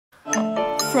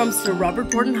From Sir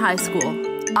Robert Borden High School,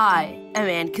 I am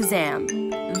Ann Kazam.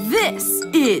 This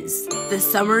is the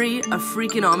Summary of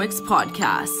Freakonomics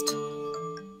podcast.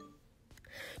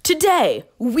 Today,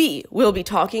 we will be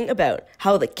talking about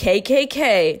how the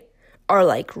KKK are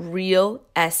like real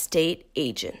estate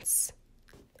agents.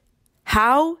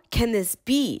 How can this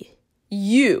be?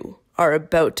 You are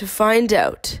about to find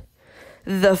out.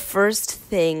 The first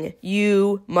thing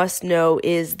you must know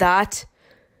is that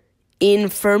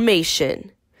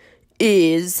information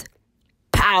is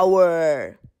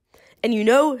power. And you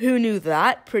know who knew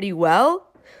that pretty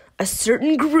well? A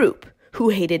certain group who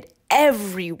hated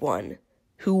everyone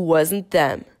who wasn't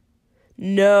them.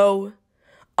 No,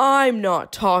 I'm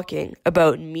not talking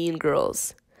about Mean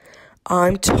Girls.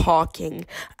 I'm talking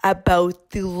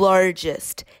about the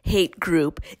largest hate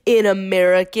group in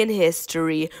American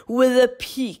history with a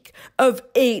peak of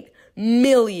 8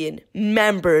 million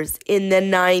members in the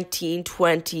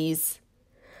 1920s.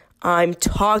 I'm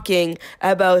talking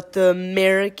about the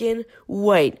American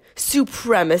white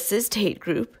supremacist hate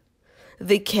group,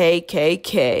 the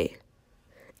KKK.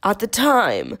 At the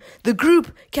time, the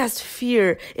group cast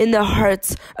fear in the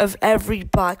hearts of every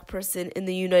black person in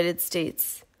the United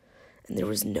States, and there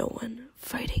was no one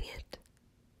fighting it.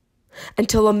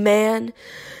 Until a man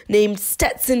named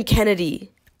Stetson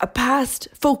Kennedy, a past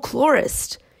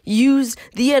folklorist, used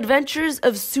the adventures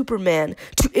of Superman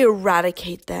to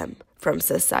eradicate them from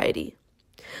society.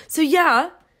 So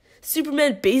yeah,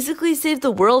 Superman basically saved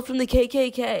the world from the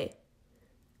KKK.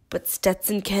 But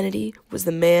Stetson Kennedy was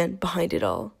the man behind it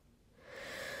all.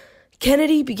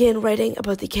 Kennedy began writing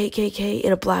about the KKK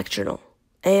in a black journal,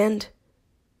 and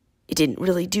it didn't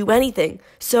really do anything.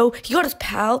 So he got his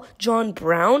pal, John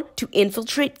Brown, to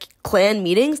infiltrate Klan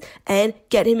meetings and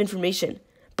get him information.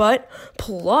 But,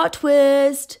 plot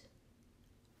twist,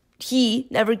 he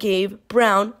never gave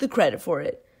Brown the credit for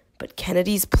it. But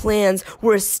Kennedy's plans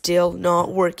were still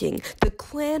not working. The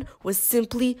Klan was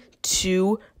simply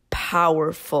too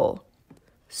powerful.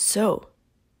 So,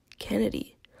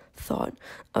 Kennedy thought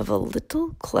of a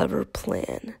little clever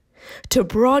plan to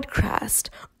broadcast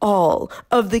all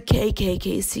of the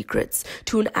KKK secrets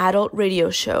to an adult radio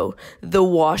show, the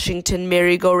Washington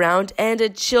Merry-Go-Round, and a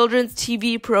children's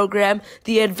TV program,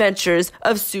 The Adventures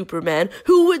of Superman,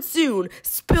 who would soon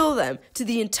spill them to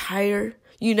the entire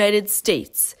United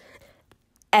States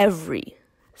every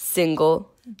single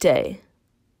day.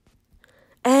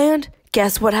 And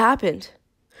guess what happened?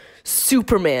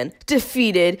 Superman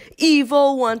defeated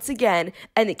evil once again,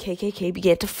 and the KKK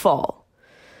began to fall.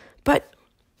 But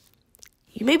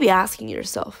you may be asking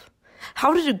yourself,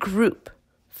 how did a group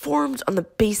formed on the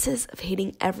basis of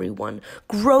hating everyone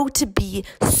grow to be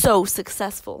so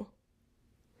successful?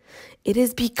 It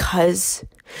is because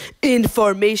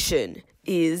information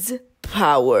is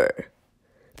power.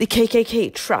 The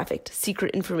KKK trafficked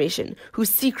secret information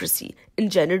whose secrecy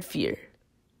engendered fear.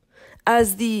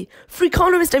 As the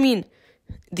economist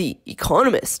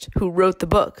who wrote the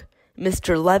book,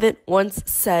 Mr. Levitt once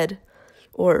said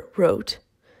or wrote,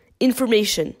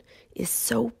 information is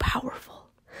so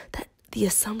powerful that the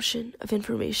assumption of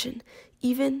information,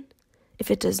 even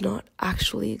if it does not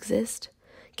actually exist,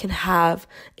 can have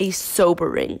a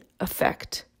sobering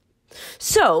effect.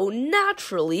 So,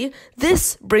 naturally,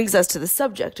 this brings us to the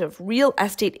subject of real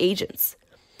estate agents.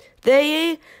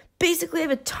 They basically have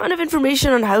a ton of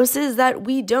information on houses that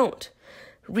we don't.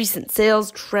 Recent sales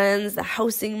trends, the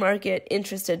housing market,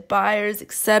 interested buyers,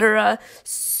 etc.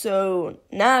 So,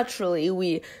 naturally,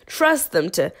 we trust them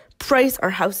to price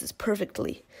our houses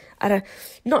perfectly at a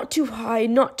not too high,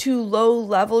 not too low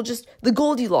level, just the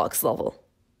Goldilocks level.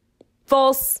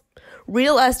 False.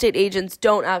 Real estate agents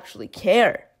don't actually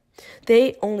care.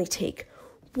 They only take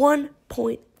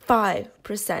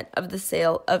 1.5% of the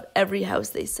sale of every house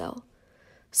they sell.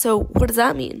 So what does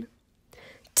that mean?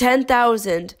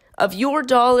 10,000 of your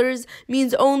dollars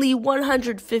means only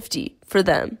 150 for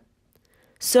them.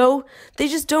 So they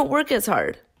just don't work as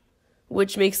hard,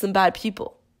 which makes them bad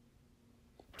people.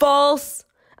 False.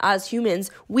 As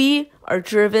humans, we are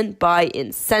driven by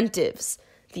incentives.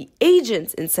 The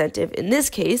agent's incentive in this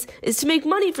case is to make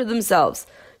money for themselves.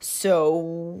 So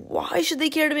why should they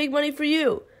care to make money for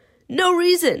you? No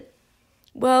reason.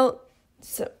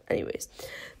 Anyways,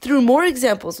 through more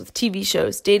examples with TV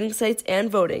shows, dating sites, and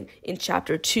voting in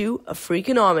Chapter 2 of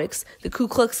Freakonomics, the Ku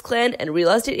Klux Klan and real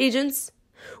estate agents,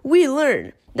 we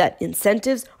learn that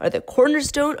incentives are the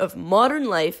cornerstone of modern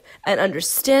life, and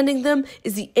understanding them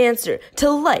is the answer to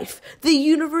life, the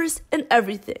universe, and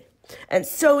everything. And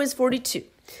so is 42.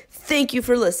 Thank you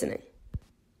for listening.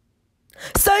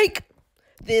 Psych!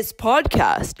 This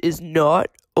podcast is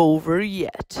not over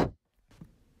yet.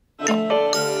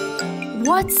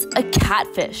 What's a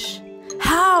catfish?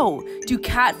 How do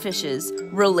catfishes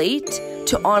relate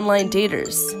to online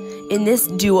daters? In this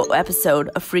duo episode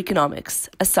of Freakonomics,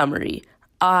 a summary,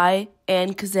 I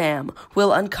and Kazam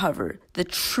will uncover the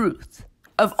truth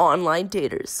of online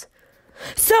daters.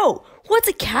 So, what's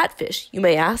a catfish, you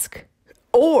may ask?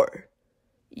 Or,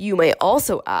 you may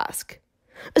also ask,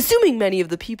 assuming many of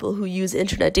the people who use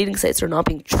internet dating sites are not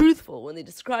being truthful when they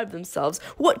describe themselves,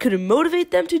 what could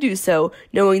motivate them to do so,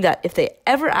 knowing that if they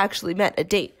ever actually met a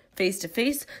date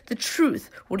face-to-face, the truth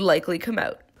would likely come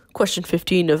out? Question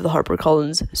 15 of the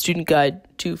HarperCollins Student Guide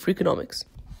to Freakonomics.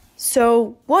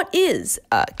 So, what is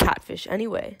a catfish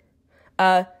anyway?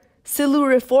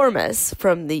 Siluriformes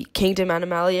from the kingdom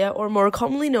Animalia, or more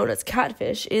commonly known as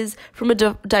catfish, is from a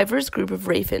diverse group of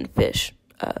ray fin fish.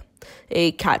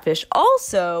 A catfish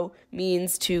also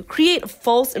means to create a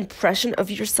false impression of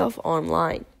yourself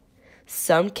online.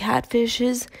 Some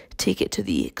catfishes take it to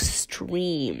the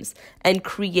extremes and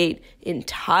create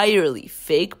entirely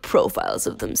fake profiles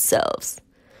of themselves.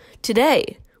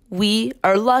 Today, we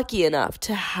are lucky enough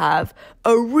to have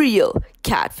a real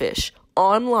catfish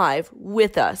on live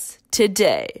with us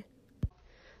today.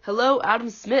 Hello, Adam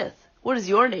Smith. What is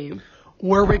your name?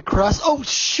 Warwick Cross. Oh,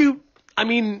 shoot.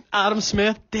 Adam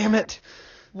Smith. Damn it.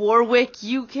 Warwick,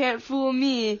 you can't fool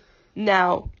me.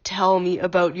 Now, tell me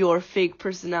about your fake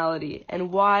personality and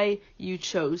why you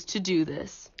chose to do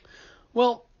this.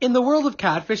 Well, in the world of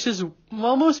catfishes,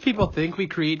 while most people think we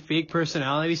create fake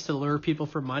personalities to lure people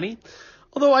for money,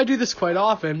 although I do this quite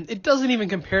often, it doesn't even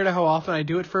compare to how often I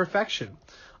do it for affection.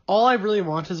 All I really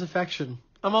want is affection.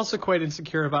 I'm also quite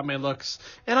insecure about my looks,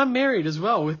 and I'm married as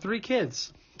well with 3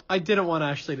 kids. I didn't want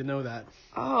Ashley to know that.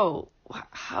 Oh,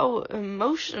 how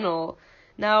emotional.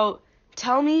 Now,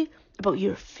 tell me about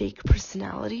your fake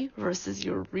personality versus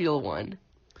your real one.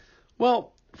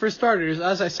 Well, for starters,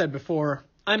 as I said before,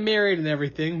 I'm married and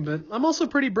everything, but I'm also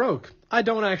pretty broke. I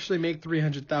don't actually make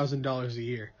 $300,000 a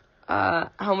year.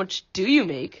 How much do you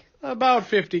make? About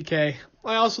 $50K.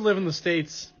 I also live in the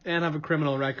States and have a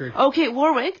criminal record. Okay,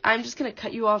 Warwick, I'm just gonna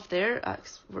cut you off there.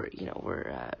 'Cause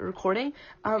we're recording.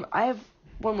 I have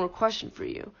one more question for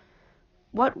you.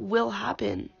 What will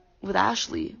happen with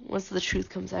Ashley once the truth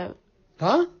comes out?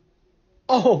 Huh?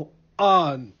 Oh,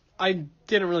 I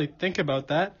didn't really think about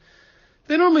that.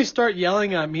 They normally start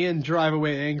yelling at me and drive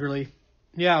away angrily.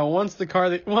 Yeah, once they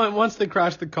crash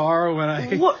the car when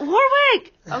I...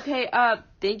 Warwick! Okay,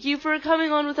 thank you for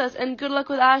coming on with us, and good luck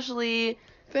with Ashley.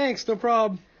 Thanks, no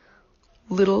problem.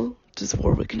 Little does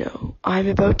Warwick know, I'm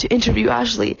about to interview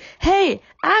Ashley. Hey,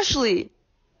 Ashley!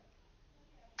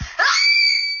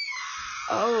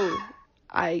 Oh,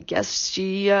 I guess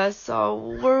she saw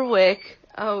Warwick.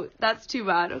 Oh, that's too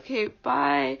bad. Okay,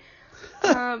 bye.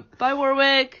 Bye,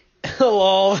 Warwick.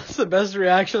 Lol, that's the best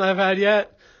reaction I've had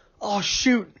yet. Oh,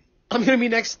 shoot. I'm gonna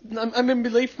be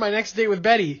late for my next date with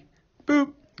Betty.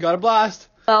 Boop. Got a blast.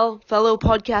 Well, fellow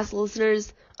podcast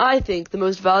listeners, I think the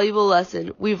most valuable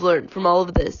lesson we've learned from all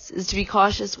of this is to be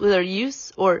cautious with our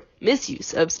use or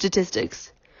misuse of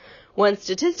statistics. When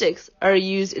statistics are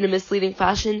used in a misleading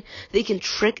fashion, they can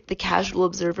trick the casual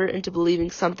observer into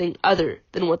believing something other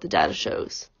than what the data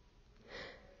shows.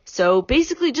 So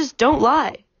basically just don't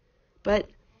lie. But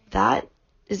that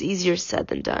is easier said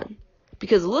than done.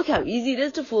 Because look how easy it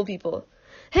is to fool people.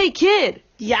 Hey kid!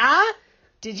 Yeah?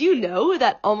 Did you know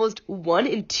that almost 1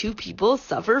 in 2 people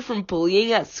suffer from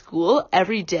bullying at school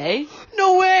every day?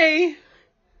 No way!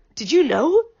 Did you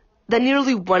know that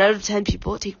nearly 1 out of 10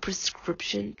 people take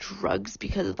prescription drugs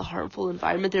because of the harmful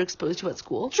environment they're exposed to at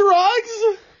school?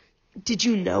 Drugs? Did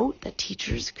you know that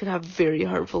teachers can have very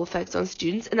harmful effects on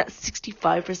students and that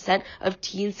 65% of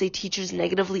teens say teachers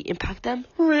negatively impact them?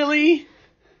 Really?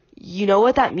 You know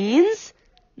what that means?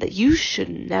 That you should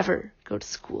never go to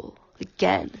school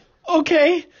again.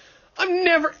 Okay, I'm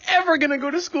never ever gonna go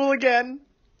to school again.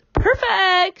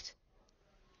 Perfect!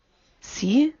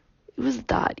 See? It was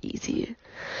that easy.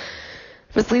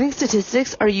 Misleading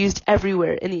statistics are used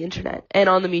everywhere in the internet and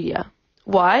on the media.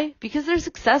 Why? Because they're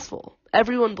successful.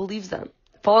 Everyone believes them.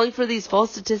 Falling for these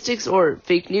false statistics or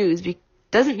fake news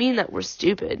doesn't mean that we're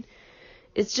stupid.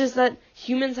 It's just that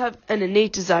humans have an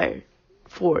innate desire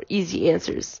for easy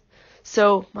answers.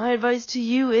 So my advice to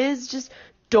you is just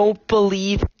don't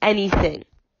believe anything.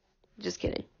 Just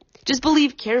kidding. Just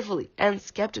believe carefully and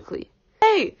skeptically.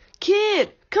 Hey,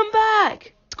 kid, come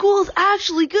back. School's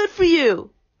actually good for you.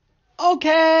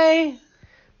 Okay.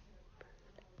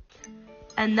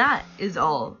 And that is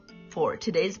all for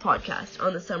today's podcast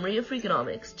on the Summary of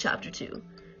Freakonomics, Chapter 2.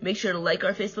 Make sure to like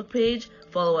our Facebook page,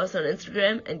 follow us on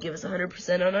Instagram, and give us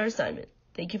 100% on our assignment.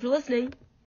 Thank you for listening.